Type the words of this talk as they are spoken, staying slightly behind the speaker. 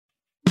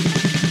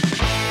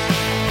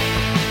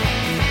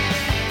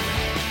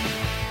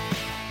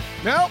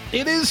Well,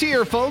 it is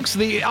here, folks.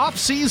 The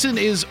off-season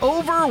is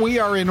over. We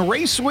are in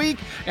race week,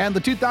 and the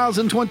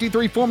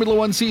 2023 Formula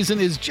One season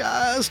is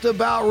just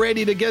about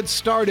ready to get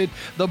started.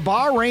 The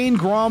Bahrain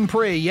Grand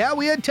Prix. Yeah,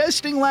 we had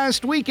testing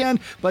last weekend,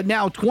 but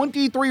now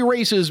 23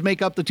 races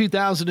make up the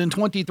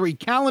 2023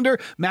 calendar.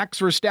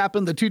 Max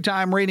Verstappen, the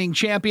two-time reigning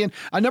champion.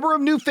 A number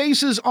of new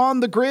faces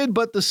on the grid,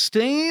 but the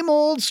same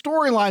old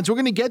storylines. We're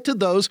going to get to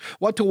those,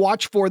 what to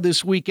watch for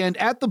this weekend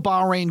at the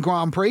Bahrain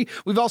Grand Prix.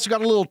 We've also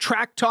got a little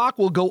track talk.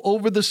 We'll go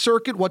over the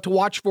circuit, what to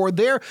watch for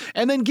there,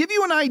 and then give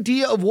you an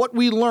idea of what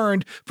we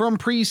learned from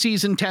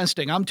preseason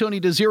testing. I'm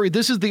Tony Desiri.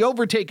 This is the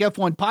Overtake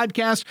F1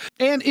 podcast,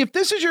 and if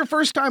this is your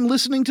first time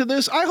listening to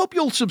this, I hope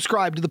you'll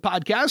subscribe to the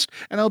podcast,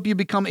 and I hope you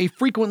become a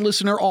frequent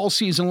listener all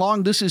season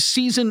long. This is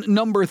season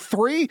number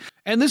 3,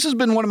 and this has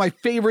been one of my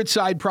favorite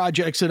side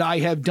projects that I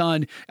have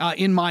done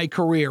in my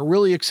career.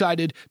 Really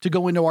excited to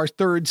go into our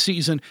 3rd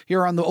season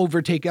here on the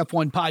Overtake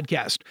F1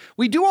 podcast.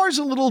 We do ours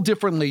a little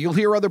differently. You'll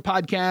hear other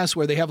podcasts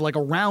where they have like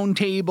a round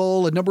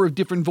table, a number of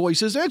different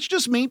voices. That's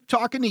just me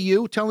talking to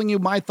you, telling you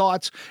my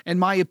thoughts and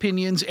my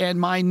opinions and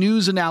my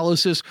news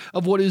analysis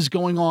of what is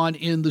going on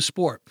in the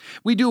sport.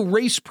 We do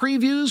race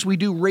previews, we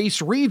do race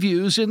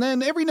reviews, and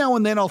then every now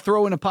and then I'll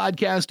throw in a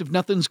podcast if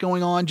nothing's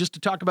going on just to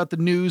talk about the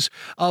news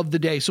of the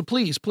day. So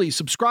please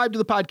subscribe to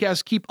the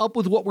podcast. Keep up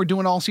with what we're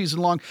doing all season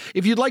long.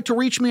 If you'd like to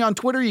reach me on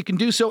Twitter, you can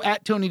do so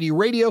at Tony D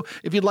Radio.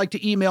 If you'd like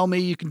to email me,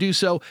 you can do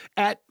so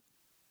at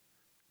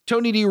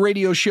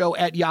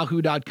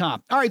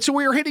TonyDRadioshow@yahoo.com. All right, so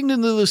we are heading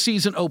into the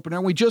season opener.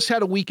 We just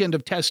had a weekend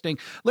of testing.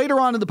 Later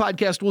on in the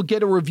podcast, we'll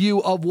get a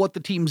review of what the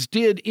teams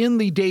did in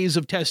the days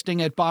of testing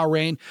at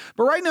Bahrain.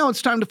 But right now,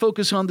 it's time to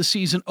focus on the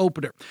season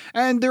opener.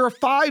 And there are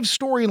 5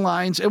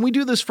 storylines, and we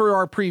do this for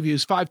our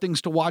previews, 5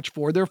 things to watch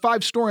for. There are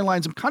 5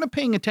 storylines I'm kind of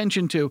paying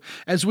attention to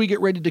as we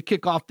get ready to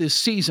kick off this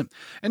season.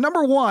 And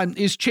number 1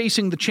 is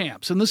chasing the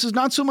champs. And this is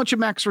not so much a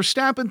Max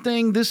Verstappen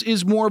thing. This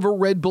is more of a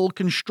Red Bull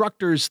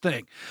constructors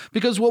thing.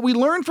 Because what we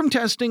learned from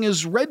testing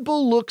is Red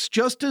Bull looks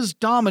just as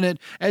dominant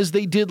as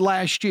they did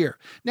last year.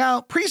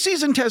 Now,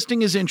 preseason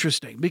testing is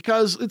interesting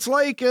because it's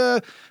like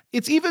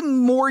it's even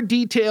more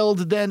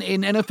detailed than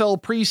an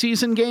NFL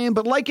preseason game,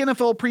 but like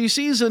NFL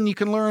preseason, you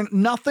can learn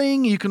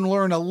nothing, you can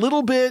learn a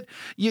little bit.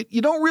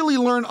 You don't really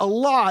learn a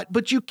lot,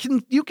 but you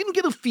can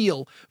get a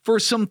feel for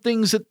some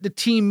things that the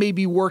team may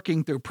be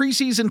working through.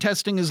 Preseason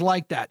testing is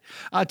like that.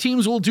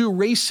 Teams will do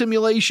race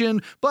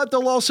simulation, but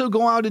they'll also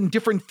go out in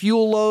different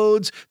fuel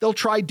loads. They'll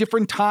try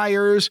different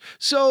tires.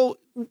 So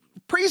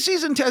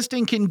preseason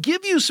testing can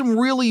give you some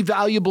really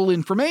valuable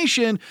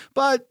information,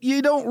 but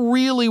you don't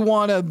really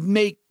want to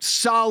make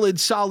solid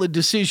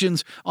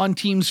decisions on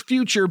teams'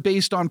 future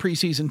based on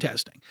preseason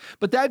testing.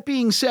 But that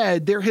being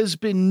said, there has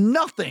been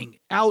nothing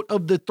out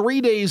of the 3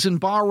 days in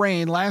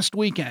Bahrain last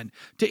weekend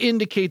to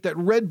indicate that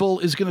Red Bull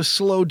is going to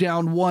slow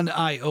down one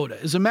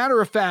iota. As a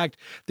matter of fact,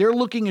 they're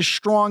looking as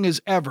strong as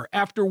ever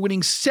after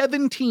winning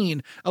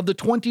 17 of the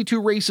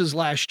 22 races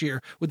last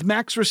year, with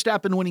Max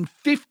Verstappen winning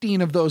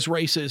 15 of those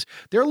races.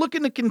 They're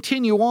looking to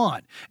continue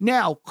on.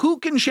 Now, who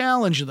can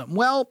challenge them?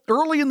 Well,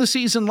 early in the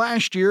season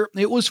last year,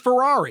 it was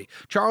Ferrari.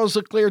 Charles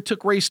Leclerc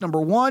took race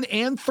number 1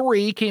 and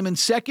 3, came in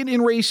second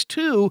in race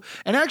 2,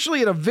 and actually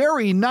had a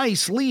very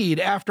nice lead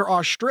after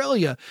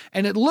Australia.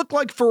 And it looked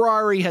like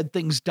Ferrari had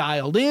things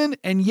dialed in.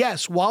 And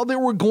yes, while there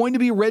were going to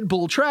be Red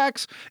Bull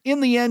tracks,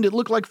 in the end, it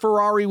looked like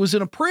Ferrari was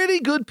in a pretty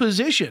good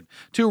position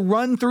to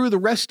run through the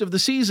rest of the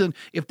season.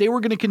 If they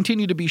were going to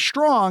continue to be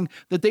strong,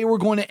 that they were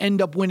going to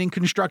end up winning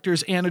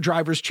Constructors and a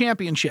Drivers'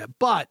 Championship.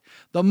 But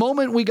the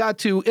moment we got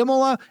to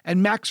Imola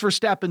and Max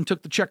Verstappen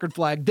took the checkered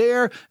flag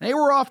there, they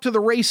were off to the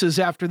races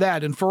after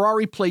that, and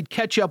Ferrari played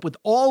catch up with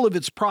all of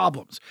its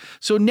problems.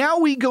 So now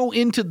we go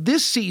into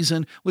this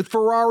season with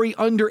Ferrari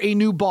under a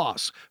new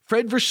boss.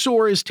 Fred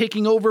Vasseur is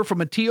taking over from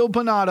Matteo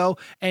Binotto,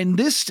 and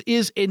this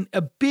is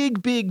a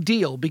big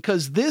deal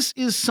because this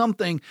is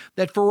something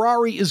that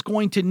Ferrari is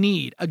going to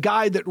need. A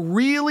guy that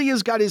really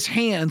has got his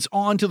hands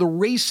onto the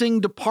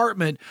racing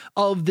department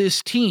of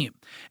this team.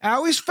 I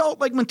always felt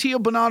like Matteo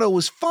Binotto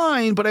was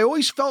fine, but I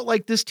always felt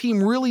like this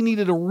team really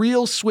needed a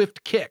real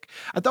swift kick.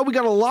 I thought we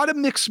got a lot of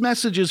mixed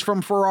messages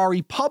from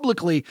Ferrari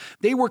publicly.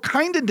 They were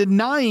kind of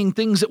denying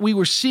things that we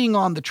were seeing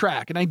on the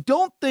track, and I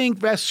don't think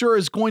Vasseur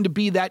is going to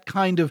be that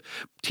kind of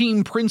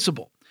team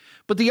principal.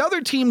 But the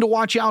other team to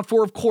watch out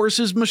for, of course,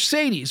 is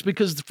Mercedes,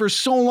 because for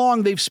so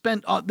long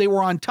they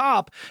were on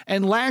top,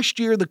 and last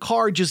year the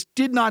car just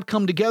did not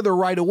come together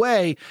right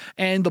away,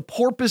 and the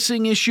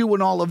porpoising issue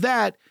and all of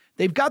that,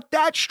 they've got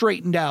that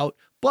straightened out.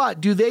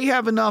 But do they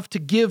have enough to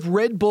give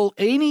Red Bull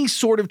any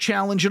sort of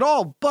challenge at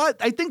all? But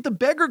I think the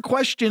bigger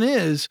question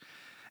is,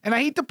 and I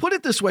hate to put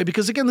it this way,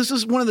 because again, this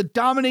is one of the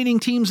dominating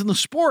teams in the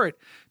sport,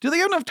 do they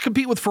have enough to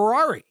compete with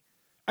Ferrari?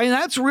 I mean,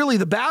 that's really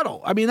the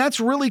battle. I mean, that's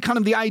really kind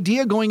of the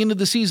idea going into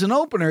the season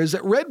opener, is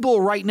that Red Bull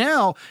right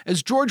now,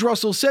 as George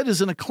Russell said,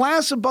 is in a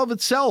class above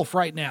itself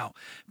right now.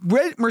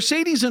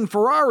 Mercedes and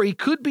Ferrari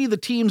could be the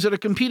teams that are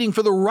competing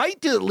for the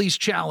right to at least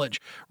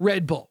challenge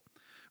Red Bull.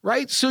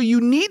 right? So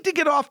you need to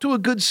get off to a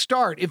good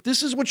start if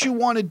this is what you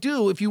want to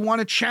do, if you want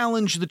to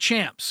challenge the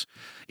champs.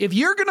 If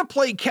you're going to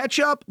play catch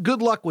up,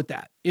 good luck with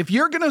that. If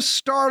you're going to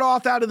start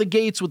off out of the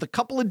gates with a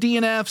couple of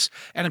DNFs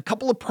and a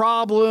couple of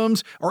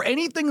problems or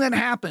anything that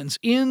happens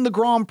in the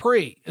Grand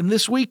Prix in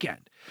this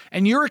weekend,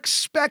 and you're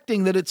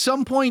expecting that at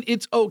some point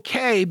it's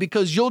okay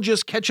because you'll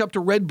just catch up to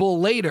Red Bull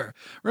later.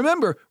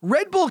 Remember,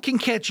 Red Bull can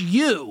catch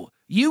you.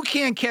 You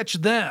can't catch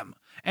them.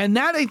 And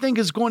that, I think,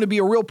 is going to be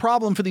a real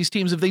problem for these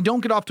teams if they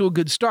don't get off to a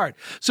good start.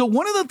 So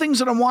one of the things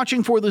that I'm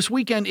watching for this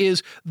weekend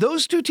is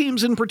those two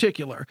teams in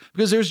particular,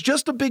 because there's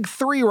just a big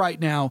three right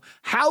now.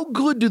 How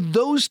good do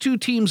those two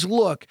teams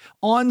look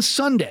on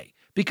Sunday?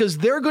 Because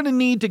they're going to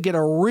need to get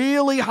a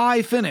really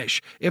high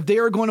finish if they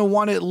are going to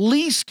want to at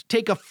least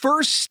take a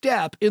first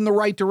step in the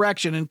right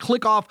direction and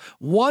click off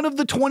one of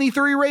the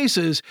 23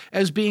 races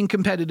as being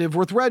competitive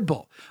with Red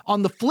Bull.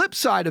 On the flip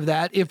side of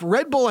that, if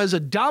Red Bull has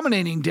a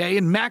dominating day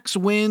and Max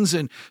wins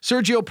and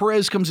Sergio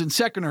Perez comes in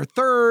second or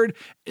third,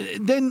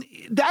 then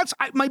that's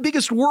my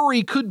biggest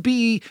worry could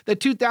be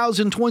that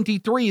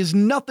 2023 is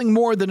nothing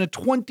more than a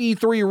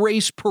 23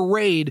 race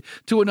parade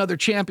to another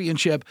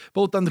championship,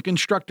 both on the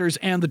constructors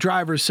and the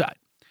driver's side.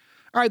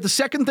 All right, the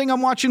second thing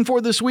I'm watching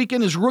for this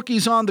weekend is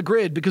rookies on the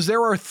grid, because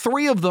there are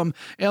three of them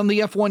on the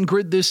F1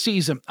 grid this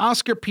season: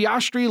 Oscar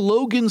Piastri,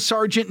 Logan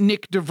Sargent,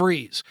 Nick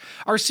DeVries.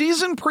 Our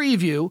season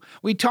preview,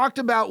 we talked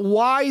about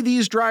why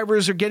these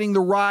drivers are getting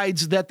the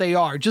rides that they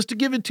are. Just to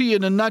give it to you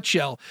in a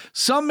nutshell,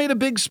 some made a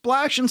big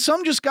splash and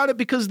some just got it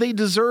because they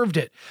deserved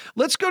it.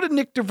 Let's go to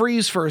Nick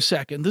DeVries for a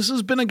second. This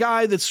has been a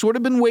guy that's sort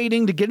of been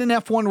waiting to get an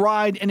F1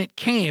 ride, and it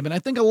came. And I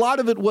think a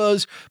lot of it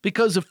was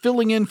because of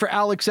filling in for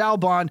Alex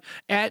Albon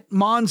at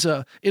Monza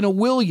in a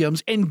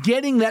Williams and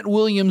getting that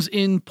Williams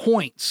in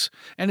points.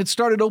 And it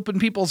started to open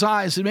people's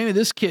eyes that maybe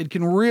this kid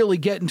can really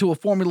get into a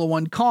Formula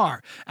One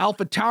car.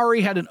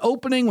 AlphaTauri had an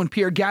opening when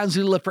Pierre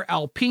Gasly left for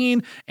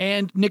Alpine,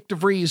 and Nick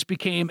DeVries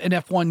became an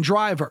F1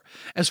 driver.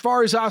 As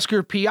far as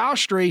Oscar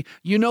Piastri,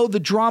 you know the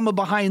drama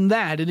behind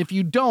that. And if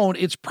you don't,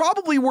 it's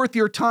probably worth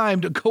your time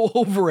to go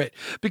over it,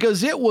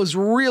 because it was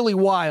really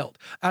wild.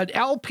 An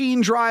Alpine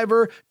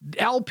driver,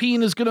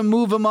 Alpine is going to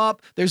move him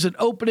up. There's an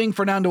opening.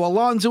 Fernando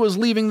Alonso is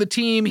leaving the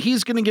team.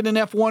 He's going to get an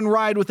F1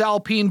 ride with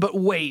Alpine, but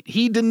wait,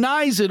 he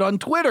denies it on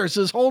Twitter,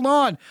 says, hold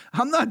on,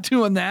 I'm not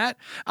doing that.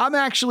 I'm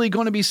actually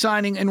going to be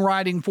signing and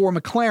riding for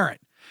McLaren.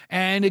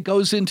 And it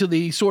goes into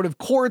the sort of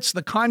courts,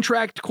 the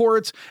contract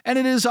courts, and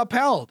it is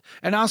upheld.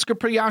 And Oscar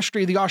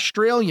Piastri, the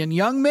Australian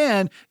young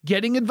man,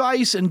 getting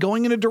advice and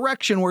going in a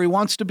direction where he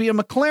wants to be a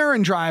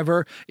McLaren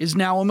driver, is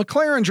now a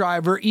McLaren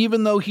driver,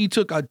 even though he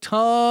took a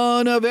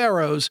ton of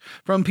arrows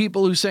from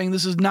people who saying,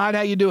 this is not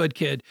how you do it,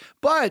 kid.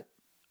 But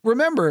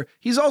remember,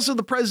 he's also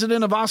the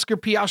president of Oscar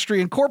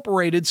Piastri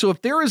Incorporated, so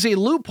if there is a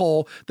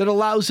loophole that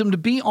allows him to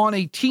be on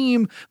a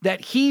team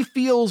that he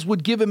feels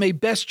would give him a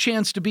best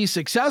chance to be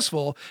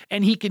successful,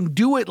 and he can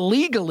do it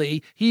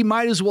legally, he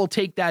might as well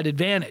take that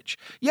advantage.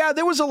 Yeah,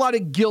 there was a lot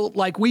of guilt,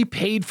 like we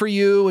paid for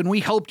you and we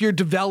helped your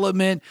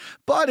development,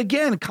 but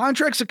again,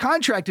 contract's a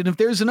contract, and if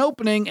there's an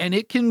opening and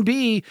it can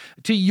be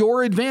to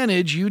your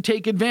advantage, you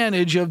take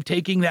advantage of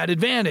taking that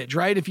advantage,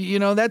 right? If you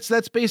know,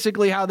 that's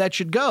basically how that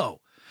should go.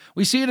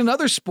 We see it in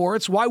other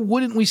sports. Why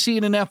wouldn't we see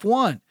it in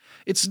F1?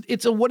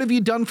 It's a what have you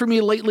done for me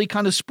lately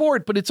kind of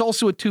sport, but it's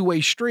also a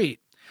two-way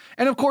street.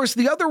 And of course,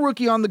 the other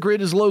rookie on the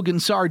grid is Logan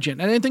Sargent.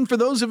 And I think for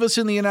those of us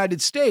in the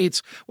United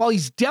States, while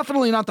he's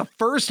definitely not the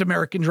first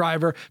American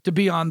driver to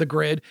be on the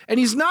grid, and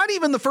he's not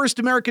even the first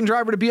American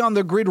driver to be on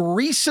the grid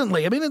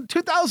recently. I mean, in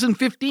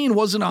 2015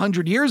 wasn't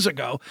 100 years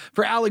ago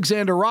for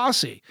Alexander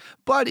Rossi.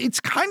 But it's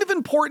kind of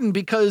important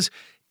because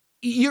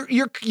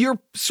you're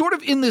sort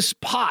of in this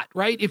pot,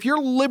 right? If you're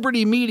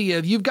Liberty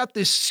Media, you've got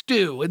this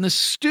stew, and the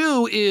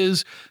stew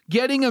is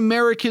getting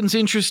Americans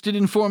interested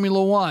in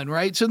Formula One,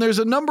 right? So there's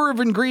a number of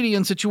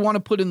ingredients that you want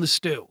to put in the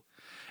stew.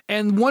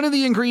 And one of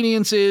the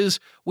ingredients is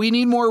we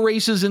need more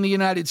races in the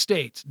United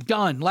States.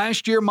 Done.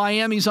 Last year,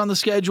 Miami's on the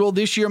schedule.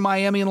 This year,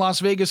 Miami and Las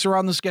Vegas are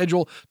on the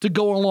schedule to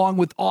go along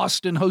with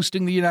Austin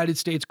hosting the United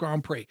States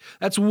Grand Prix.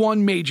 That's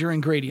one major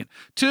ingredient.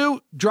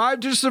 Two,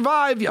 Drive to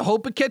Survive. You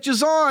hope it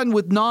catches on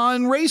with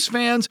non-race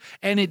fans.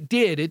 And it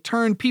did. It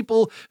turned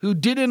people who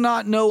did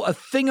not know a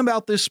thing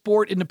about this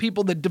sport into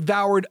people that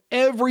devoured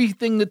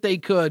everything that they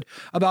could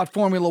about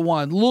Formula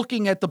One,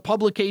 looking at the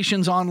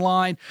publications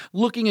online,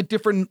 looking at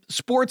different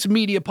sports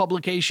media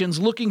publications,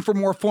 looking for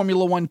more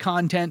Formula One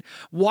content,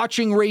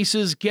 watching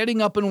races,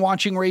 getting up and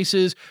watching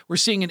races. We're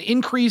seeing an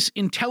increase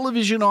in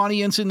television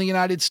audience in the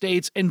United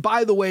States. And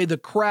by the way, the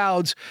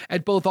crowds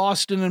at both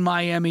Austin and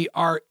Miami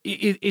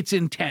it's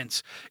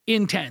intense.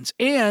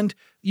 And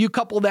you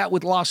couple that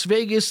with Las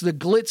Vegas, the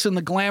glitz and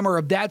the glamour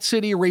of that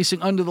city,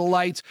 racing under the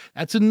lights.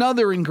 That's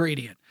another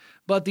ingredient.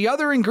 But the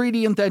other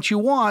ingredient that you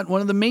want,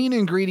 one of the main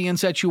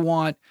ingredients that you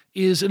want,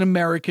 is an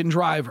American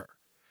driver.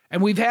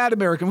 And we've had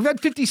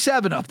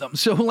 57 of them.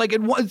 So like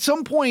at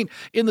some point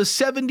in the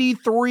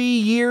 73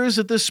 years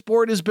that this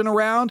sport has been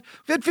around,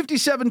 we've had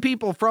 57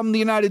 people from the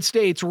United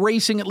States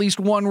racing at least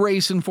one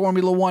race in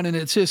Formula One in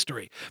its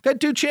history. We've had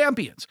 2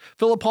 champions,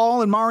 Philip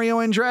Paul and Mario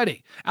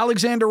Andretti.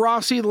 Alexander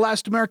Rossi, the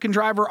last American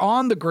driver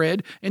on the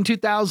grid in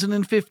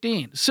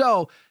 2015.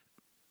 So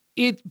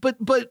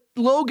but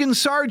Logan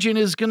Sargent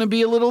is going to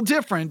be a little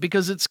different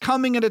because it's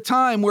coming at a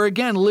time where,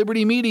 again,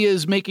 Liberty Media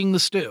is making the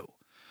stew.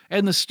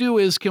 And the stew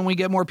is, can we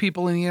get more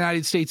people in the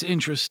United States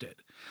interested?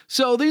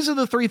 So these are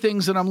the 3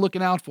 things that I'm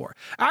looking out for.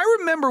 I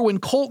remember when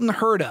Colton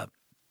Herta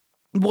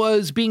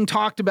was being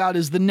talked about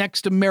as the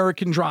next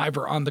American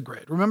driver on the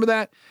grid. Remember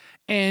that?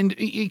 And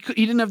he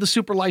didn't have the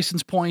super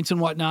license points and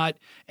whatnot.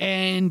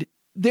 And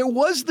there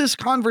was this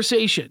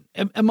conversation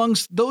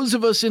amongst those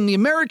of us in the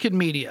American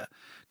media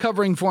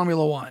covering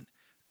Formula One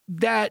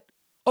that,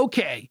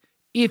 okay,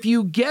 if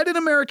you get an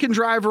American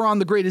driver on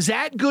the grid, is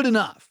that good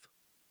enough?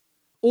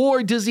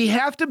 Or does he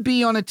have to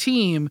be on a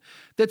team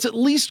that's at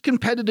least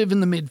competitive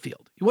in the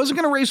midfield? He wasn't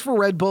going to race for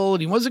Red Bull,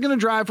 and he wasn't going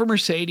to drive for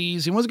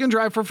Mercedes. He wasn't going to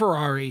drive for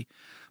Ferrari.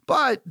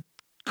 But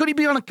could he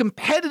be on a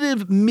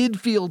competitive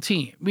midfield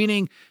team?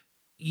 Meaning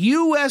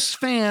U.S.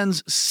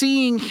 fans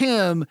seeing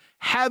him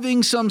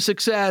having some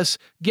success,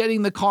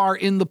 getting the car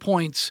in the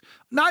points.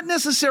 Not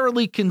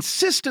necessarily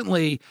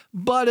consistently,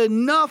 but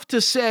enough to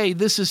say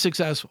this is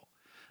successful.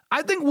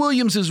 I think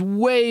Williams is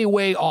way,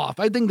 way off.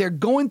 I think they're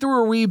going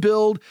through a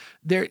rebuild.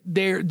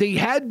 They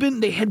had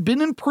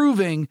been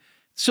improving,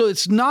 so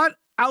it's not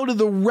out of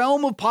the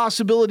realm of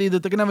possibility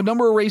that they're going to have a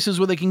number of races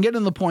where they can get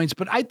in the points.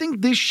 But I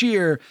think this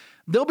year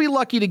they'll be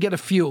lucky to get a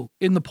few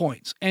in the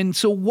points. And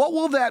so what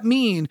will that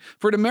mean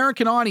for an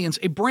American audience,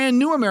 a brand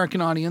new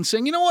American audience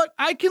saying, you know what,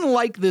 I can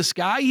like this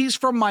guy. He's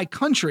from my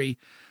country.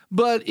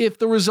 But if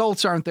the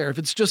results aren't there, if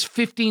it's just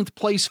 15th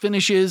place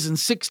finishes and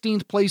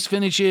 16th place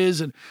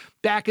finishes and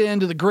back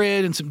end of the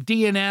grid and some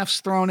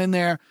DNFs thrown in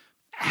there,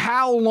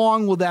 how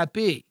long will that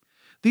be?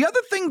 The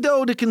other thing,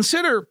 though, to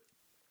consider,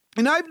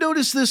 and I've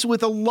noticed this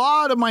with a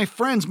lot of my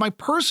friends, my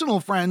personal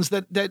friends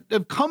that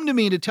have come to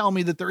me to tell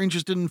me that they're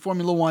interested in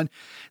Formula One,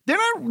 they're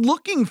not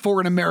looking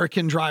for an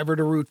American driver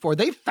to root for.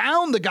 They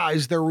found the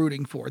guys they're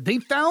rooting for. They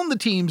found the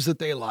teams that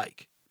they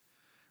like.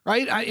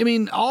 Right? I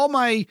mean,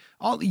 my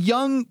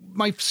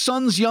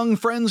son's young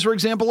friends, for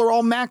example, are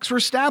all Max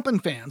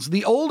Verstappen fans.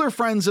 The older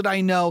friends that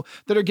I know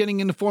that are getting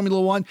into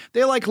Formula One,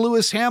 they like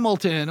Lewis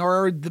Hamilton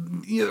or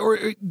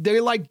they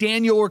like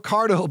Daniel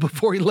Ricciardo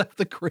before he left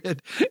the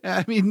grid.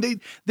 I mean,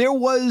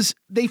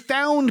 they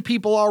found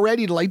people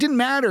already to like. It didn't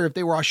matter if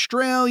they were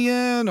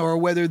Australian or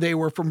whether they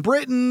were from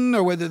Britain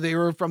or whether they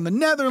were from the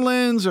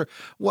Netherlands or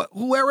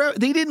whoever.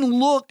 They didn't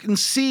look and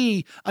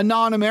see a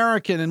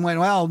non-American and went,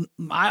 well,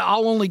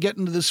 I'll only get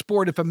into the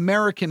sport if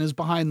American is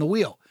behind the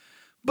wheel.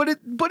 But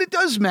it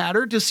does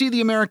matter to see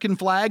the American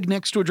flag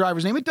next to a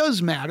driver's name. It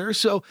does matter.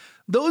 So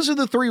those are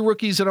the 3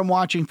 rookies that I'm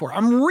watching for.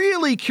 I'm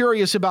really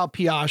curious about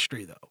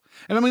Piastri, though.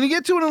 And I'm going to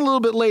get to it a little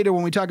bit later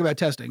when we talk about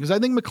testing, because I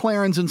think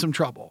McLaren's in some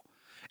trouble.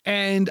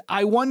 And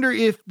I wonder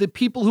if the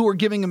people who were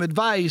giving him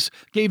advice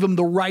gave him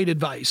the right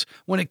advice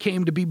when it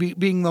came to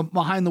being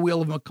behind the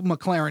wheel of a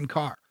McLaren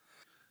car.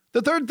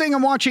 The third thing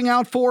I'm watching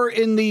out for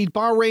in the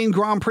Bahrain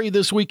Grand Prix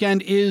this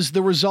weekend is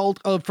the result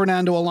of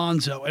Fernando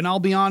Alonso. And I'll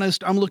be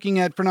honest, I'm looking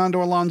at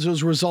Fernando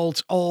Alonso's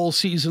results all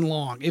season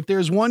long. If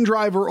there's one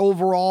driver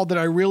overall that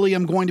I really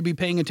am going to be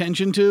paying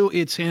attention to,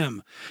 it's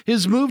him.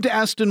 His move to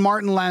Aston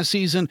Martin last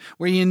season,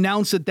 where he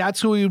announced that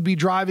that's who he would be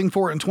driving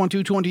for in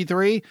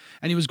 2023,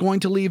 and he was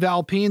going to leave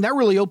Alpine, that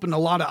really opened a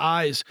lot of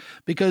eyes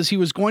because he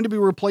was going to be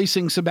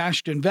replacing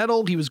Sebastian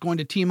Vettel. He was going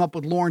to team up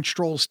with Lawrence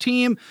Stroll's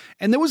team.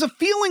 And there was a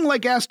feeling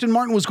like Aston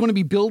Martin was going to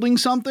be building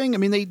something. I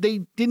mean, they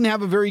didn't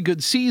have a very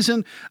good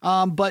season,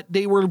 but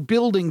they were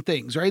building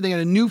things, right? They had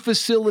a new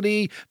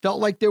facility, felt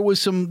like there was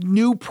some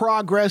new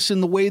progress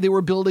in the way they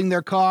were building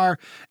their car.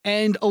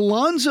 And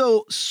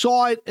Alonso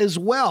saw it as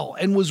well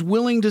and was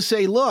willing to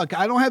say, look,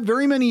 I don't have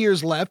very many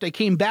years left. I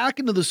came back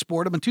into the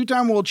sport. I'm a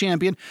 2-time world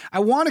champion. I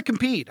want to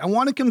compete. I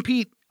want to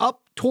compete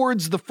up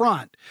towards the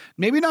front.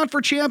 Maybe not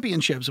for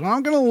championships, but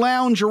I'm going to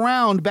lounge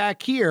around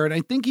back here. And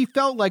I think he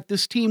felt like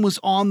this team was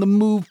on the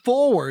move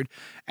forward.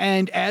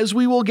 And as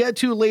we will get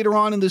to later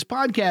on in this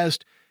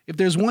podcast, if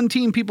there's one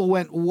team people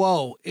went,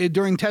 whoa,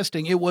 during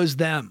testing, it was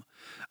them.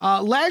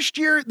 Last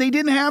year, they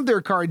didn't have their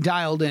car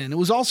dialed in. It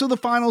was also the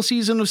final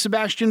season of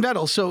Sebastian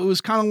Vettel. So it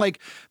was kind of like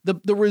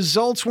the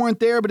results weren't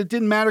there, but it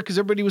didn't matter because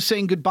everybody was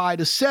saying goodbye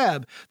to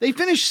Seb. They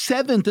finished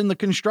 7th in the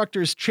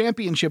Constructors'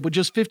 Championship with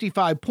just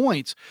 55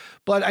 points.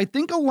 But I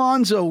think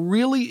Alonso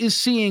really is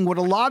seeing what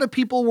a lot of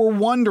people were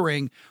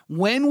wondering.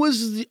 When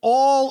was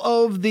all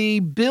of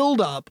the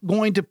buildup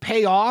going to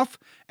pay off?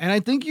 And I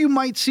think you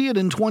might see it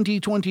in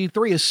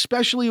 2023,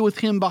 especially with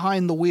him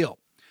behind the wheel.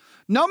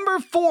 Number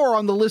 4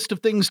 on the list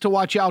of things to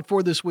watch out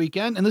for this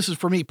weekend, and this is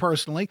for me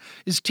personally,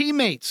 is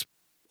teammates,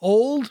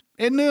 old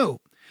and new.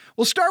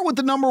 We'll start with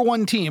the number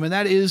one team, and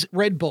that is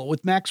Red Bull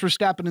with Max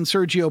Verstappen and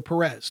Sergio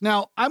Perez.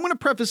 Now, I'm going to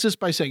preface this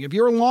by saying, if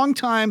you're a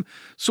longtime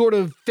sort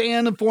of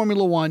fan of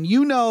Formula One,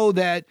 you know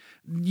that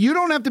you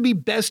don't have to be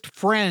best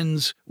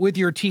friends with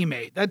your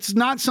teammate. That's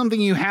not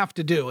something you have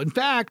to do. In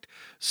fact,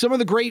 some of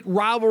the great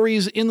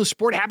rivalries in the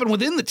sport happen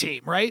within the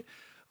team, right?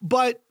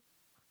 But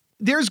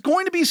there's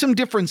going to be some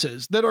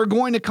differences that are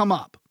going to come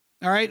up,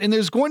 all right? And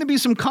there's going to be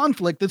some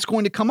conflict that's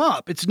going to come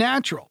up. It's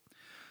natural.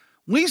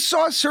 We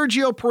saw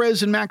Sergio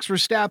Perez and Max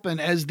Verstappen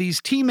as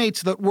these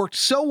teammates that worked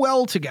so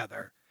well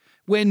together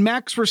when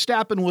Max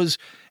Verstappen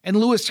and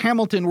Lewis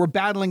Hamilton were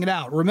battling it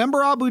out.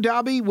 Remember Abu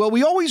Dhabi? Well,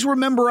 we always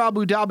remember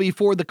Abu Dhabi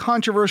for the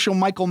controversial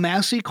Michael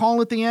Massey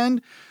call at the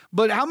end.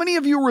 But how many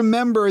of you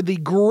remember the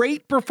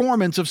great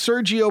performance of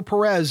Sergio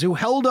Perez, who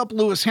held up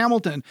Lewis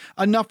Hamilton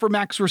enough for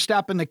Max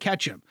Verstappen to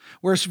catch him?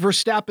 Where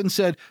Verstappen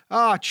said,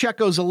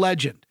 Checo's a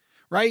legend,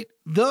 right?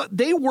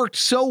 They worked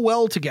so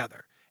well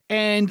together.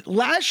 And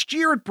last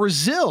year at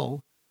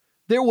Brazil,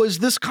 there was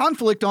this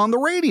conflict on the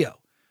radio,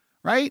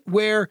 right?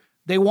 Where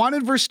they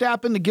wanted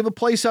Verstappen to give a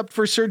place up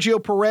for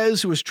Sergio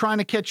Perez, who was trying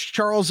to catch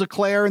Charles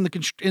Leclerc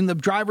in the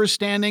driver's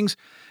standings,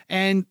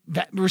 and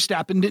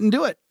Verstappen didn't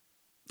do it.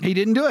 He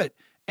didn't do it.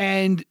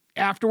 And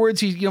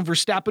afterwards,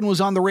 Verstappen was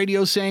on the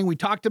radio saying, "We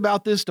talked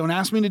about this. Don't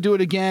ask me to do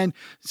it again."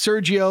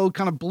 Sergio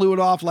kind of blew it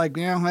off like,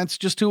 that's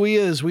just who he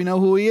is. We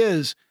know who he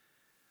is.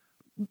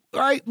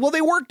 All right. Well,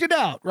 they worked it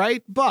out,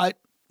 right? But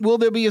will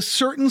there be a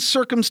certain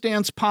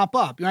circumstance pop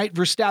up, right?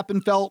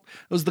 Verstappen felt,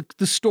 it was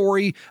the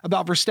story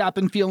about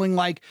Verstappen feeling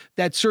like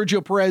that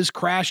Sergio Perez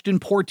crashed in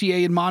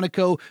Portier in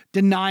Monaco,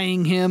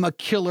 denying him a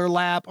killer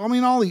lap. I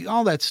mean,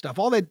 all that stuff,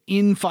 all that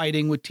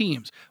infighting with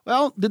teams.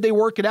 Well, did they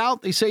work it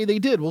out? They say they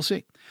did. We'll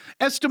see.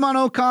 Esteban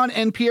Ocon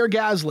and Pierre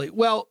Gasly.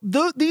 Well,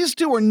 these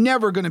two are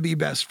never going to be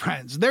best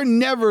friends. They're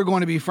never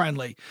going to be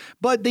friendly.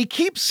 But they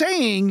keep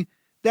saying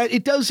that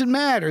it doesn't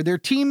matter. They're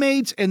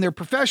teammates and they're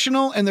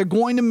professional and they're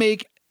going to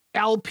make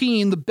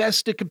Alpine the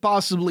best it could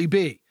possibly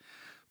be.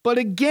 But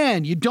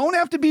again, you don't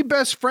have to be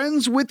best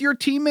friends with your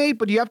teammate,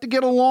 but you have to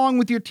get along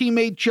with your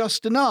teammate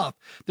just enough.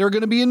 They're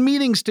going to be in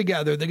meetings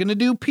together. They're going to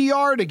do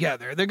PR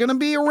together. They're going to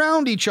be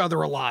around each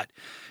other a lot.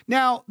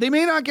 Now, they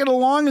may not get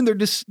along and their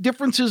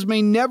differences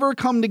may never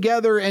come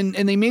together and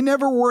they may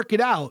never work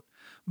it out.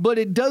 But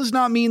it does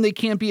not mean they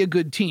can't be a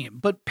good team.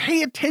 But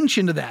pay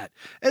attention to that,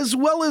 as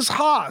well as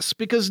Haas,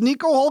 because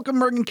Nico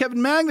Hülkenberg and Kevin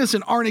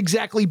Magnussen aren't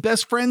exactly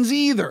best friends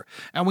either.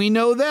 And we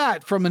know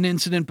that from an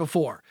incident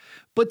before.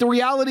 But the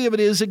reality of it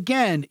is,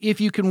 again, if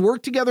you can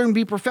work together and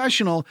be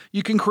professional,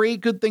 you can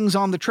create good things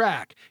on the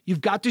track. You've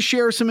got to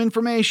share some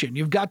information.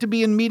 You've got to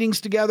be in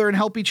meetings together and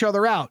help each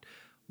other out.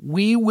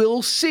 We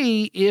will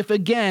see if,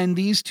 again,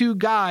 these two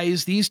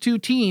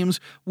teams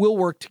will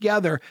work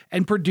together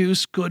and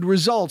produce good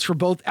results for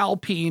both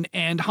Alpine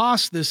and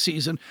Haas this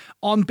season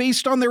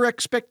based on their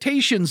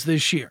expectations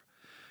this year.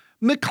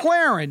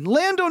 McLaren,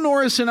 Lando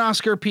Norris and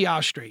Oscar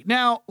Piastri.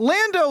 Now,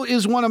 Lando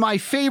is one of my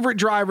favorite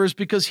drivers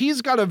because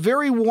he's got a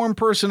very warm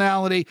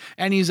personality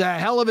and he's a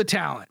hell of a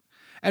talent.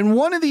 And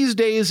one of these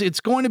days, it's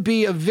going to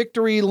be a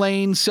victory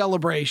lane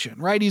celebration,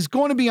 right? He's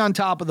going to be on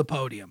top of the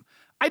podium.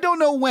 I don't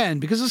know when,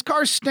 because his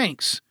car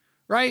stinks,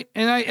 right?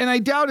 And I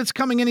doubt it's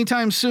coming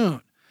anytime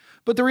soon.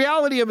 But the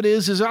reality of it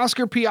is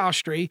Oscar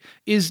Piastri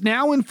is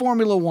now in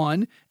Formula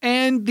One,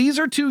 and these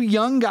are two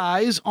young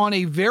guys on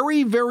a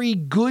very, very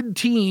good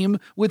team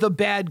with a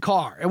bad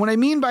car. And what I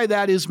mean by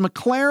that is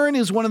McLaren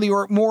is one of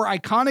the more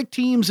iconic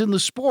teams in the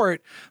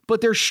sport, but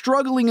they're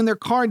struggling in their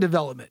car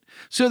development.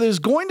 So there's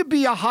going to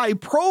be a high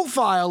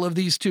profile of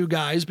these two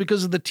guys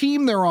because of the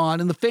team they're on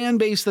and the fan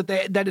base that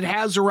it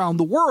has around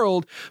the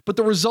world, but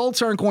the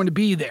results aren't going to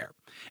be there.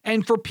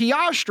 And for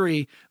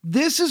Piastri,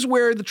 this is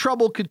where the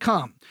trouble could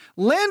come.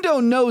 Lando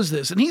knows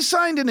this, and he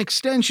signed an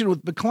extension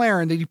with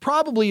McLaren that he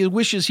probably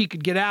wishes he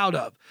could get out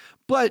of.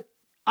 But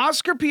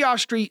Oscar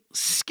Piastri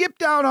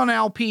skipped out on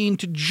Alpine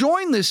to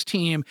join this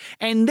team,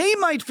 and they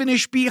might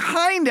finish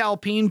behind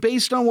Alpine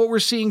based on what we're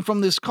seeing from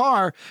this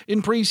car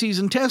in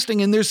preseason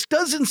testing. And there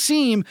doesn't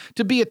seem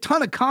to be a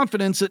ton of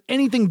confidence that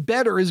anything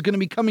better is going to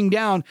be coming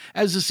down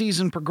as the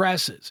season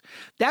progresses.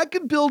 That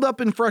could build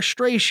up in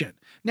frustration.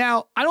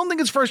 Now, I don't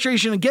think it's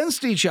frustration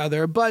against each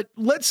other, but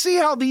let's see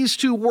how these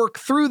two work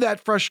through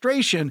that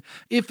frustration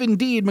if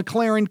indeed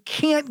McLaren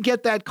can't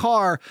get that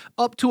car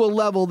up to a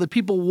level that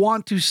people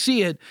want to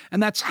see it,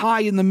 and that's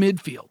high in the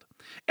midfield.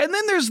 And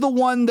then there's the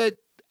one that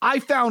I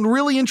found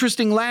really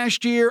interesting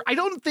last year. I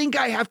don't think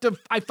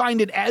I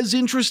find it as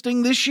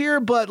interesting this year,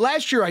 but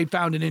last year I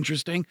found it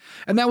interesting,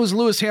 and that was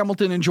Lewis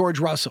Hamilton and George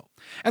Russell.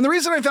 And the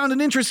reason I found it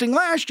interesting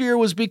last year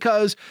was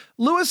because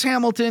Lewis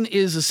Hamilton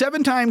is a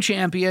 7-time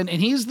champion,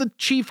 and he's the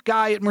chief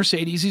guy at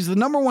Mercedes. He's the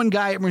number one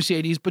guy at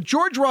Mercedes, but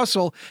George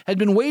Russell had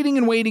been waiting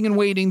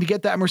to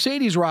get that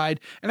Mercedes ride,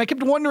 and I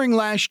kept wondering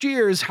last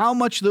year is how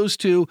much those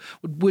two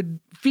would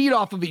feed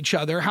off of each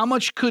other. How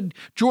much could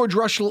George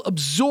Russell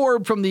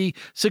absorb from the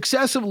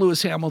success of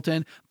Lewis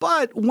Hamilton?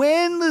 But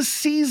when the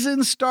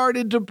season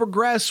started to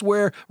progress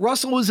where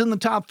Russell was in the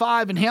top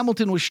 5 and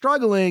Hamilton was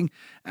struggling,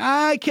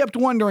 I kept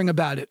wondering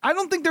about it. I I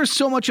don't think there's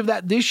so much of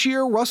that this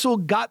year. Russell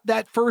got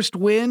that first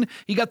win.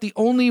 He got the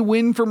only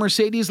win for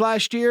Mercedes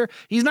last year.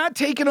 He's not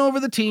taking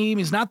over the team.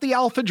 He's not the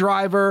alpha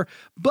driver.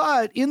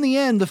 But in the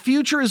end, the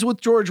future is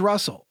with George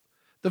Russell.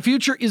 The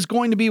future is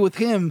going to be with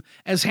him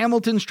as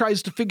Hamilton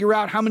tries to figure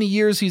out how many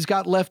years he's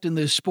got left in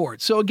this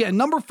sport. So again,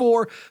 number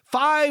 4,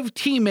 5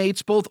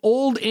 teammates, both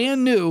old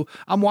and new,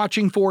 I'm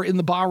watching for in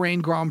the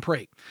Bahrain Grand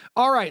Prix.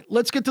 All right,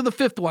 let's get to the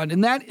 5th one.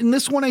 And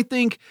this one, I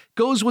think,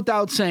 goes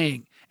without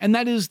saying, and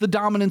that is the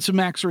dominance of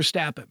Max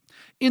Verstappen.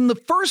 In the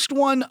first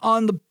one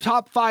on the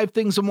top 5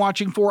 things I'm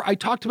watching for, I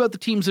talked about the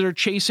teams that are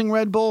chasing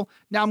Red Bull.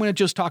 Now I'm going to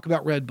just talk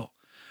about Red Bull.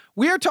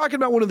 We are talking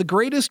about one of the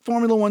greatest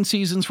Formula One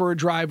seasons for a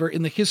driver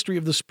in the history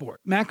of the sport.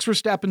 Max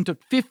Verstappen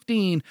took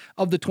 15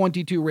 of the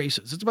 22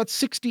 races. It's about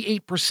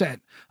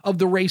 68% of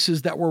the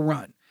races that were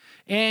run.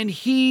 And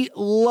he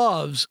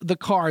loves the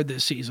car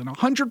this season.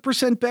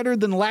 100% better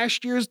than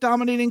last year's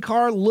dominating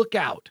car. Look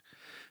out.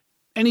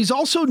 And he's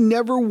also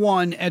never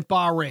won at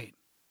Bahrain.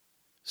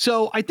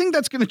 So I think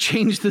that's going to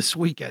change this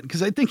weekend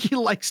because I think he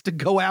likes to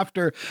go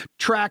after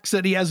tracks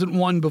that he hasn't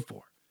won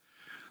before.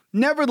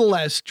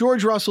 Nevertheless,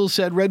 George Russell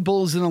said Red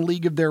Bull is in a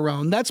league of their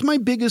own. That's my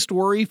biggest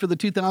worry for the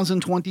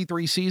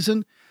 2023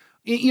 season.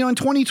 In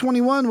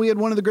 2021, we had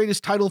one of the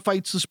greatest title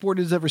fights the sport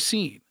has ever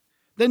seen.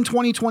 Then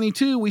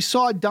 2022, we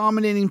saw a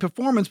dominating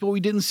performance, but we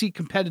didn't see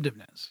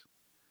competitiveness.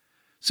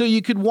 So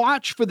you could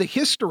watch for the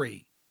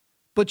history,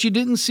 but you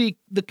didn't see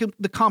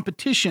the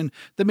competition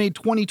that made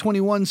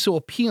 2021 so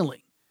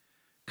appealing.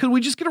 Could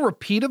we just get a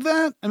repeat of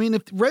that? I mean,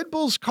 if Red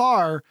Bull's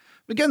car...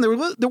 Again,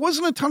 there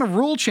wasn't a ton of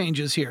rule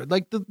changes here.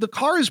 Like the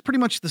car is pretty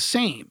much the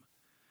same.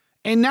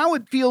 And now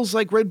it feels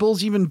like Red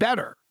Bull's even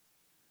better.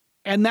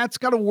 And that's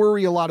got to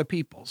worry a lot of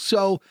people.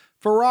 So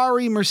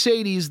Ferrari,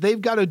 Mercedes,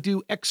 they've got to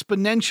do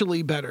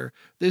exponentially better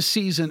this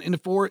season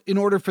in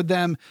order for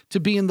them to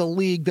be in the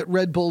league that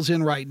Red Bull's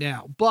in right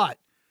now. But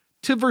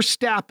to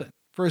Verstappen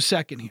for a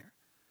second here.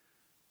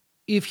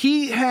 If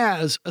he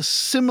has a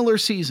similar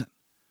season,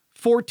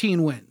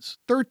 14 wins,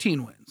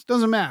 13 wins,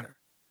 doesn't matter.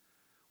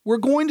 We're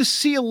going to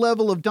see a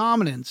level of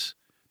dominance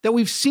that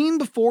we've seen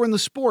before in the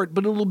sport,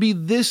 but it'll be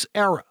this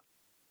era.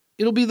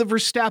 It'll be the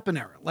Verstappen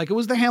era, like it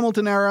was the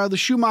Hamilton era, the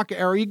Schumacher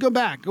era. You go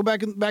back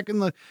in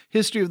the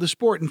history of the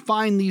sport and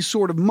find these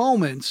sort of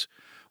moments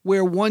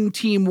where one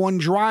team, one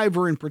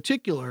driver in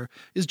particular,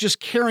 is just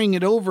carrying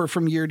it over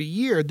from year to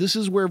year. This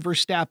is where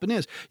Verstappen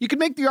is. You could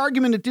make the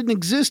argument it didn't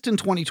exist in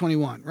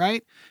 2021,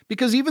 right?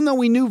 Because even though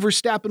we knew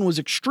Verstappen was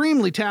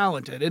extremely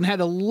talented and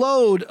had a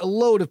load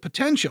of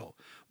potential,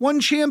 one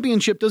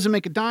championship doesn't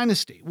make a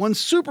dynasty. One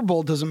Super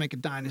Bowl doesn't make a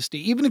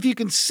dynasty. Even if you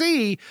can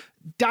see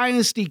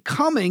dynasty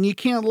coming, you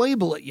can't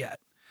label it yet.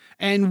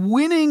 And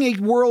winning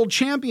a world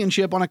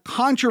championship on a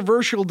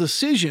controversial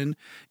decision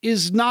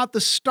is not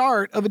the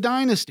start of a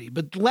dynasty.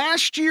 But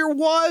last year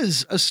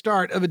was a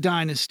start of a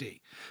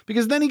dynasty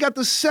because then he got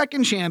the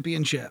second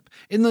championship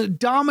in the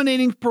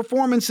dominating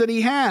performance that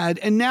he had.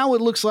 And now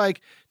it looks like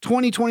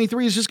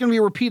 2023 is just going to be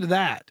a repeat of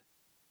that.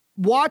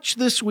 Watch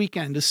this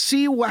weekend to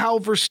see how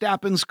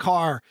Verstappen's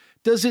car,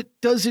 does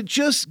it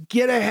just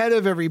get ahead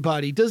of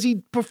everybody? Does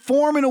he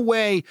perform in a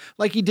way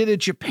like he did at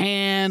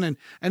Japan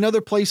and other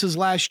places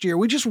last year?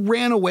 We just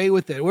ran away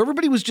with it.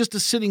 Everybody was just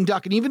a sitting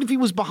duck. And even if he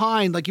was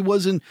behind, like he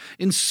was in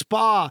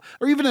Spa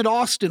or even at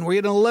Austin where he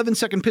had an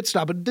 11-second pit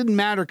stop, it didn't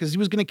matter because he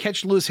was going to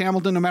catch Lewis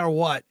Hamilton no matter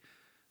what.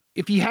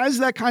 If he has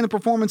that kind of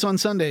performance on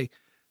Sunday,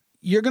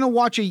 you're going to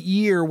watch a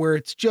year where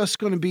it's just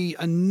going to be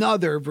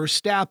another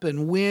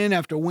Verstappen win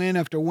after win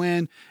after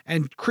win,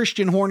 and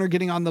Christian Horner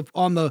getting on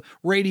the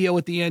radio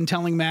at the end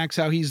telling Max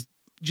how he's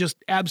just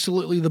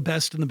absolutely the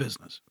best in the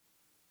business.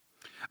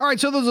 All right,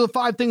 so those are the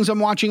 5 things I'm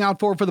watching out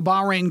for the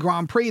Bahrain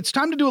Grand Prix. It's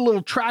time to do a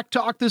little track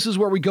talk. This is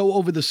where we go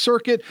over the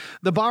circuit.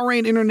 The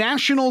Bahrain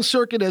International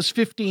Circuit has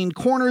 15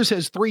 corners,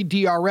 has 3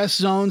 DRS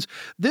zones.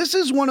 This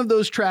is one of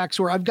those tracks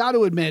where I've got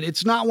to admit,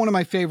 it's not one of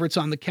my favorites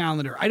on the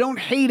calendar. I don't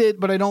hate it,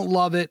 but I don't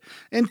love it.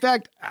 In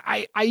fact,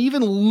 I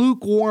even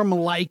lukewarm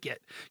like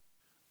it.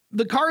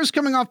 The cars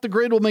coming off the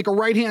grid will make a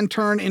right-hand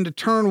turn into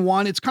turn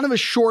 1. It's kind of a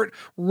short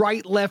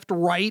right, left,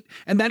 right,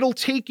 and that'll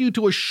take you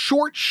to a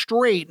short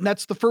straight, and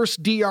that's the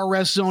first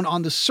DRS zone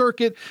on the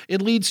circuit. It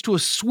leads to a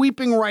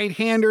sweeping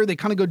right-hander. They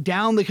kind of go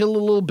down the hill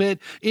a little bit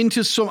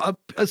into some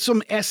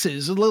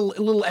S's, a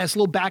little S, a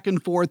little back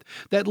and forth.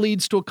 That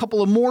leads to a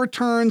couple of more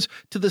turns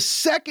to the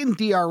second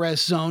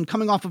DRS zone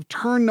coming off of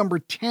turn number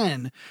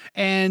 10,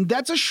 and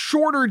that's a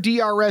shorter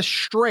DRS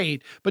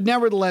straight, but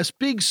nevertheless,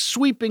 big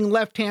sweeping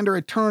left-hander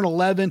at turn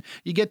 11.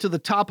 You get to the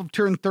top of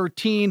turn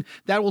 13.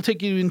 That will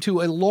take you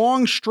into a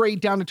long straight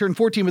down to turn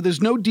 14, but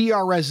there's no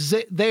DRS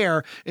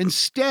there.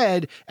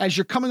 Instead, as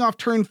you're coming off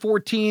turn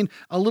 14,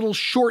 a little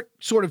short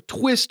sort of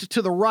twist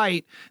to the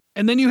right,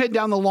 and then you head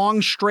down the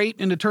long straight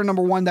into turn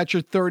number 1. That's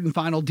your third and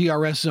final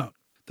DRS zone.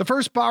 The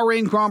first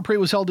Bahrain Grand Prix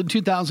was held in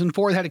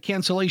 2004. It had a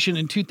cancellation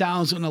in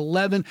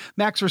 2011.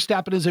 Max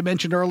Verstappen, as I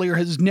mentioned earlier,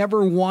 has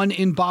never won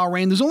in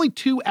Bahrain. There's only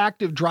 2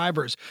 active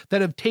drivers that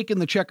have taken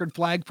the checkered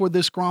flag for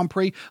this Grand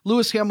Prix.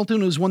 Lewis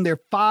Hamilton, who's won there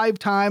 5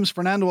 times.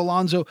 Fernando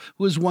Alonso,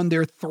 who has won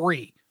there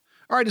 3.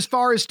 All right, as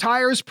far as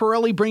tires,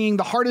 Pirelli bringing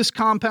the hardest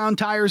compound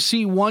tires,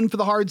 C1 for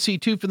the hard,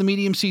 C2 for the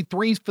medium,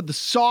 C3 for the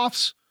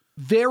softs.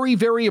 Very,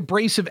 very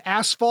abrasive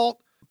asphalt.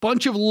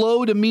 Bunch of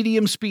low to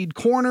medium speed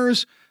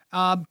corners.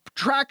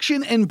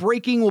 Traction and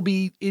braking will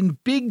be in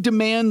big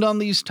demand on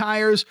these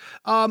tires.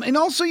 And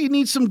also you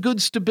need some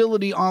good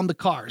stability on the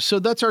car. So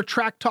that's our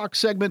track talk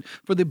segment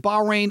for the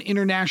Bahrain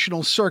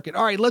International Circuit.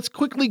 All right, let's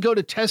quickly go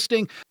to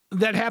testing.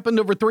 That happened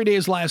over 3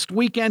 days last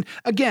weekend.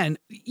 Again,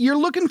 you're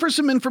looking for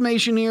some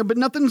information here, but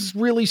nothing's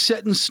really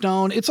set in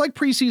stone. It's like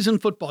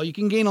preseason football. You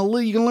can learn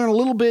a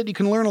little bit, you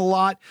can learn a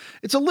lot.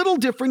 It's a little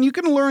different. You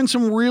can learn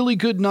some really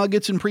good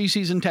nuggets in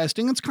preseason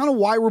testing. It's kind of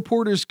why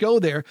reporters go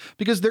there,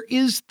 because there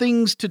is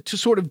things to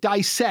sort of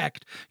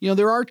dissect.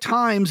 There are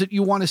times that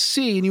you want to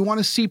see, and you want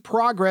to see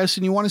progress,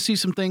 and you want to see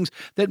some things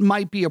that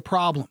might be a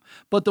problem.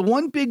 But the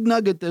one big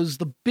nugget that was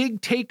the big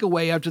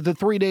takeaway after the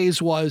 3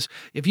 days was,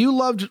 if you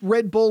loved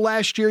Red Bull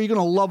last year, you're going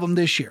to love them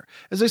this year.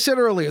 As I said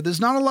earlier, there's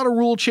not a lot of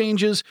rule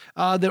changes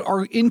that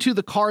are into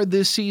the car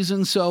this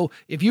season. So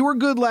if you were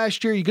good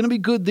last year, you're going to be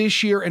good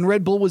this year. And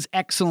Red Bull was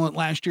excellent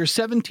last year.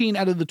 17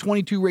 out of the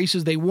 22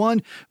 races they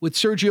won, with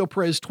Sergio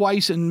Perez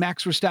twice and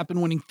Max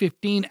Verstappen winning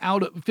 15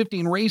 out of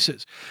 15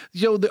 races.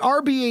 So the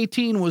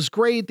RB18 was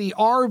great. The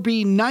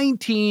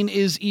RB19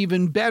 is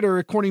even better,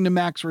 according to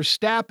Max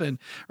Verstappen,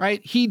 right?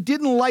 He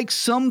didn't like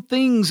some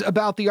things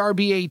about the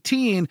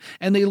RB18,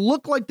 and they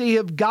look like they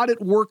have got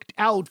it worked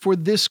out for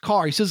this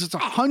car. He says it's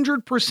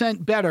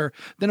 100% better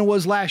than it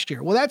was last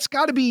year. Well, that's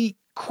got to be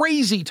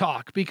crazy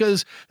talk,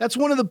 because that's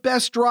one of the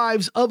best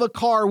drives of a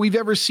car we've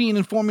ever seen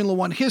in Formula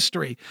One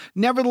history.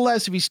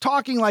 Nevertheless, if he's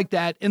talking like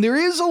that, and there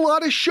is a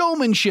lot of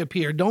showmanship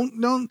here,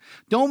 don't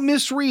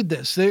misread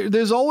this.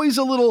 There's always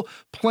a little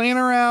playing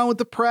around with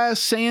the press,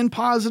 saying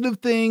positive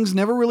things,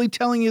 never really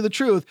telling you the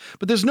truth,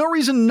 but there's no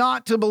reason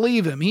not to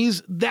believe him.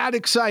 He's that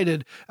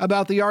excited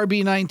about the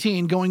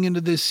RB19 going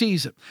into this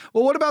season.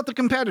 Well, what about the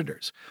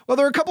competitors? Well,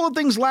 there are a couple of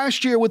things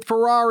last year with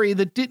Ferrari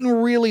that didn't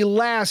really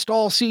last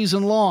all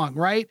season long,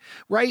 right?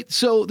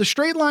 So the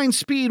straight line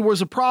speed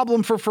was a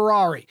problem for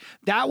Ferrari.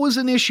 That was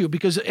an issue,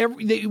 because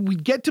they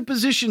would get to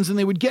positions and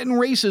they would get in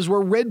races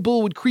where Red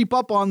Bull would creep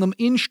up on them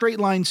in straight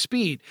line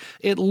speed.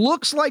 It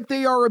looks like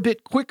they are a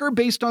bit quicker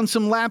based on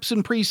some laps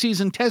in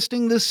preseason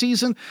testing this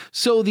season.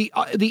 So the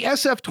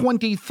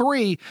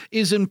SF23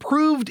 is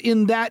improved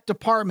in that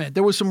department.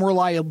 There was some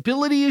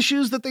reliability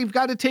issues that they've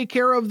got to take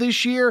care of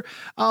this year.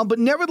 But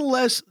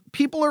nevertheless,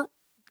 people are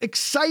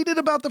excited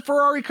about the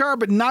Ferrari car,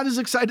 but not as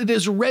excited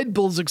as Red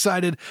Bull's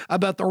excited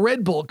about the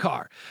Red Bull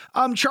car.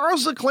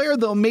 Charles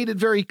Leclerc, though, made it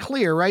very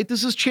clear, right?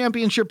 This is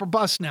championship or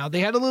bust now. They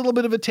had a little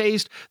bit of a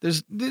taste.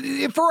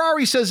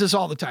 Ferrari says this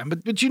all the time,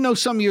 but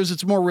some years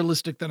it's more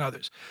realistic than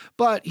others.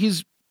 But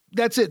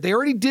that's it. They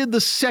already did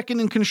the second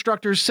in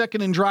constructors,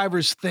 second in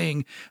drivers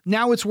thing.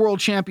 Now it's world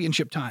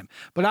championship time.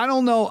 But I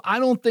don't know. I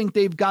don't think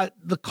they've got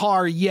the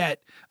car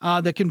yet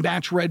that can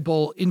match Red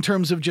Bull in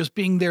terms of just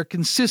being there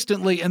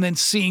consistently and then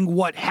seeing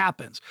what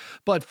happens.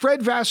 But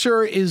Fred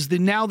Vasseur is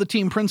now the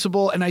team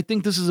principal, and I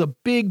think this is a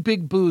big,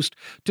 big boost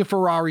to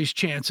Ferrari's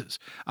chances.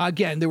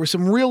 Again, there were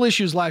some real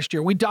issues last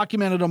year. We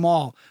documented them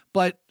all.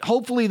 But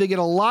hopefully they get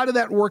a lot of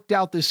that worked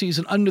out this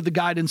season under the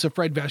guidance of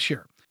Fred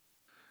Vasseur.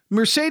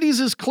 Mercedes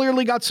has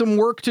clearly got some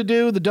work to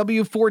do. The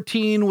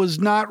W14 was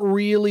not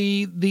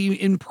really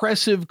the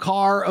impressive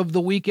car of the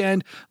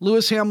weekend.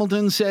 Lewis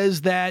Hamilton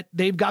says that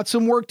they've got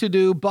some work to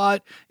do,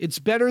 but it's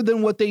better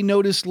than what they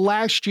noticed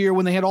last year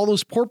when they had all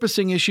those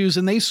porpoising issues,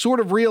 and they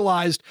sort of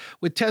realized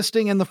with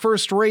testing in the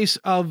first race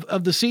of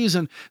the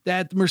season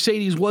that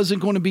Mercedes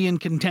wasn't going to be in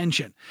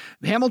contention.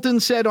 Hamilton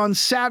said on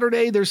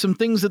Saturday there's some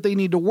things that they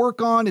need to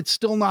work on. It's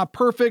still not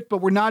perfect, but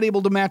we're not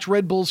able to match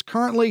Red Bulls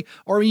currently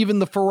or even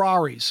the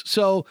Ferraris.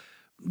 So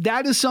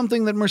that is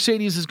something that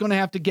Mercedes is going to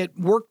have to get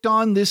worked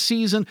on this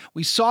season.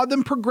 We saw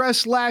them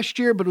progress last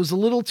year, but it was a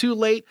little too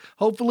late.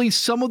 Hopefully,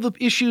 some of the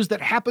issues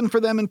that happened for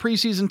them in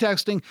preseason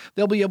testing,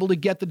 they'll be able to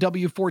get the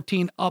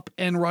W14 up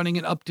and running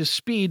and up to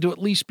speed to at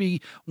least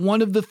be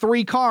one of the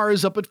three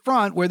cars up at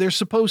front where they're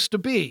supposed to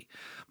be.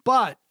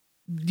 But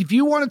if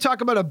you want to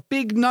talk about a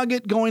big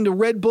nugget going to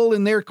Red Bull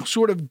in their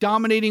sort of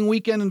dominating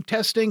weekend in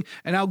testing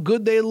and how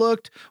good they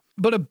looked,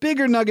 but a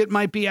bigger nugget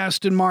might be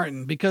Aston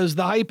Martin, because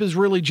the hype is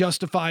really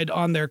justified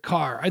on their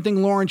car. I think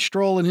Lawrence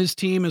Stroll and his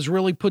team has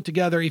really put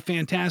together a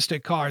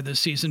fantastic car this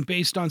season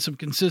based on some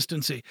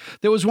consistency.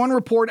 There was one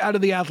report out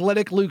of The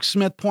Athletic, Luke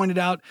Smith pointed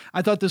out,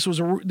 I thought this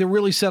was they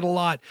really said a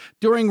lot.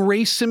 During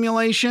race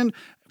simulation,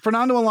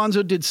 Fernando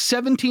Alonso did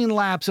 17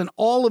 laps, and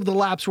all of the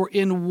laps were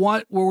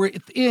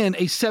within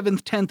a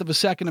 7/10 of a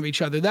second of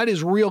each other. That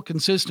is real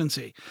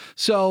consistency.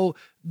 So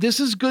This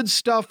is good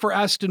stuff for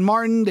Aston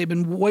Martin. They've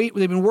been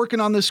working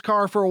on this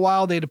car for a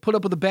while. They had to put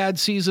up with a bad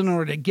season in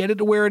order to get it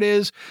to where it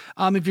is.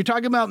 If you're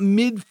talking about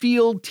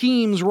midfield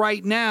teams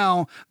right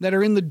now that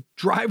are in the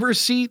driver's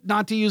seat,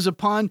 not to use a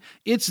pun,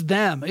 it's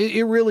them.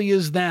 It really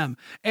is them.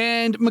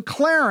 And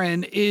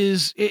McLaren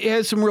it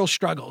has some real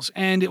struggles,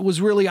 and it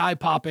was really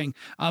eye-popping,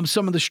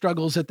 some of the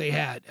struggles that they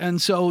had.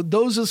 And so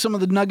those are some of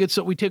the nuggets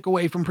that we take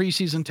away from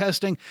preseason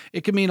testing.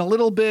 It can mean a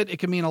little bit. It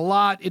can mean a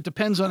lot. It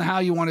depends on how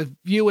you want to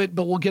view it,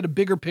 but we'll get a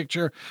bigger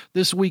picture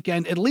this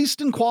weekend, at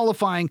least in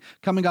qualifying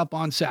coming up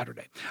on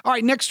Saturday. All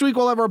right, next week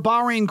we'll have our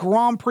Bahrain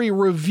Grand Prix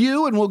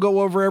review, and we'll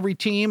go over every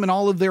team and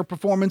all of their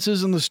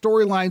performances and the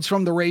storylines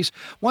from the race.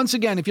 Once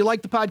again, if you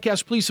like the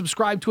podcast, please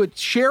subscribe to it.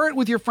 Share it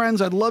with your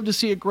friends. I'd love to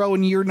see it grow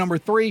in year number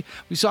 3.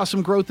 We saw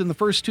some growth in the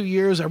first 2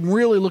 years. I'm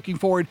really looking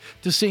forward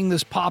to seeing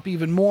this pop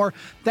even more.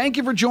 Thank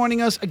you for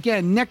joining us.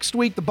 Again, next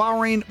week, the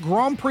Bahrain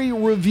Grand Prix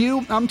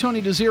review. I'm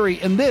Tony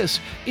Desiri, and this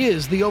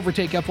is the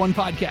Overtake F1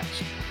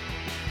 Podcast.